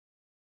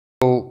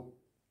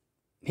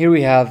Here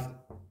we have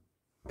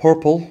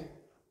purple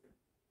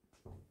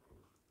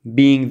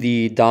being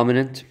the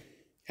dominant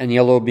and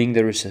yellow being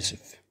the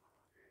recessive.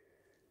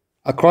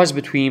 A cross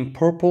between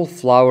purple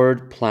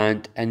flowered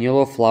plant and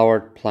yellow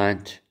flowered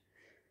plant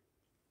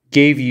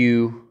gave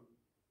you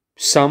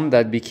some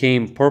that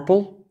became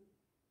purple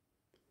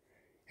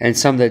and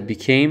some that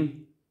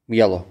became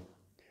yellow.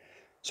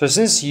 So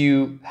since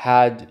you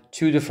had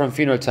two different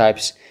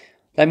phenotypes,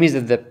 that means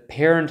that the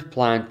parent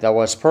plant that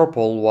was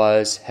purple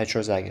was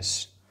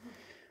heterozygous.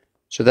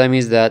 So that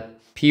means that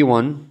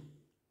P1,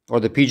 or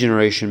the P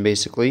generation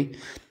basically,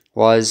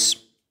 was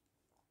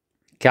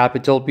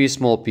capital P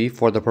small p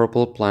for the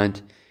purple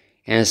plant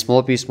and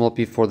small p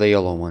for the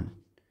yellow one.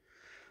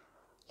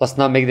 Let's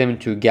not make them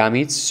into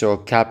gametes. So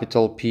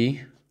capital P,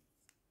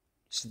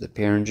 this is the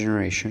parent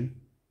generation.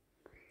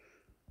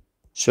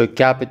 So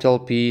capital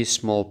P,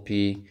 small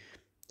p,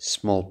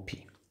 small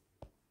p.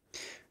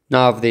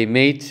 Now if they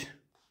mate,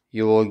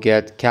 you will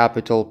get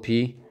capital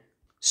P,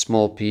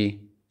 small p,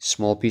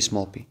 small p,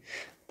 small p.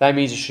 That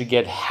means you should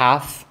get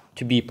half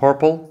to be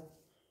purple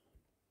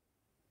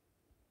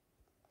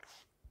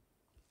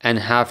and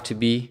half to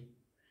be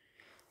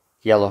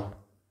yellow.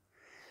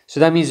 So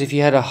that means if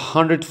you had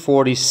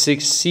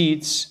 146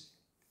 seeds,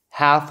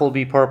 half will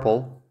be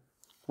purple,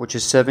 which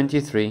is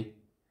 73.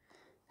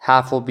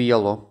 Half will be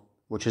yellow,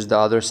 which is the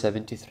other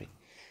 73.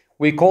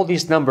 We call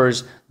these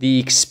numbers the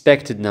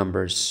expected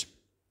numbers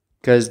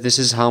because this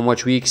is how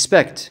much we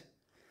expect.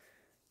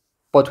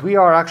 But we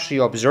are actually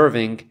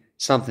observing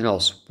something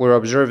else. We're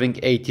observing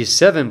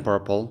 87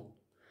 purple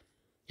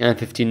and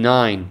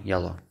 59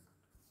 yellow.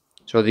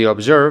 So the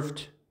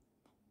observed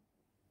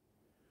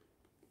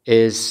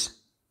is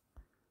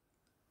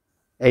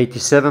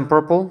 87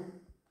 purple,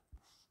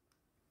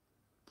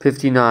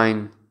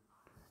 59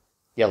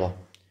 yellow.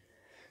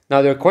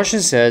 Now their question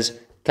says,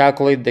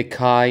 calculate the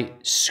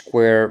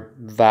chi-square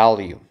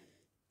value,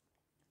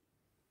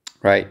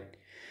 right?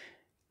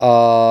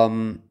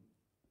 So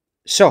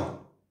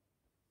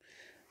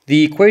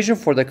the equation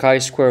for the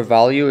chi-square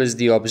value is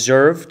the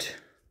observed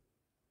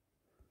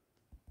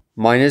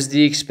minus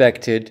the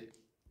expected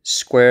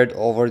squared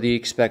over the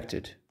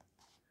expected.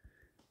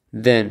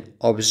 Then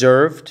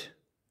observed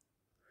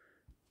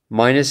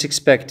minus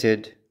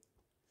expected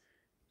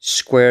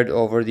squared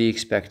over the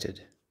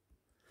expected.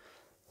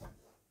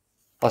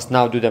 Let's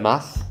now do the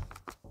math.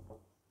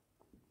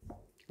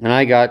 And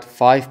I got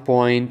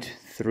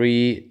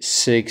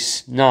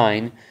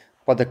 5.369,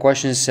 but the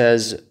question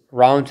says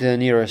round to the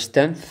nearest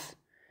tenth.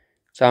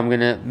 So I'm going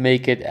to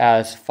make it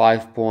as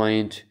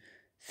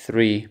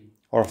 5.3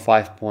 or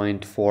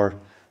 5.4,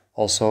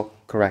 also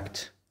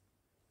correct.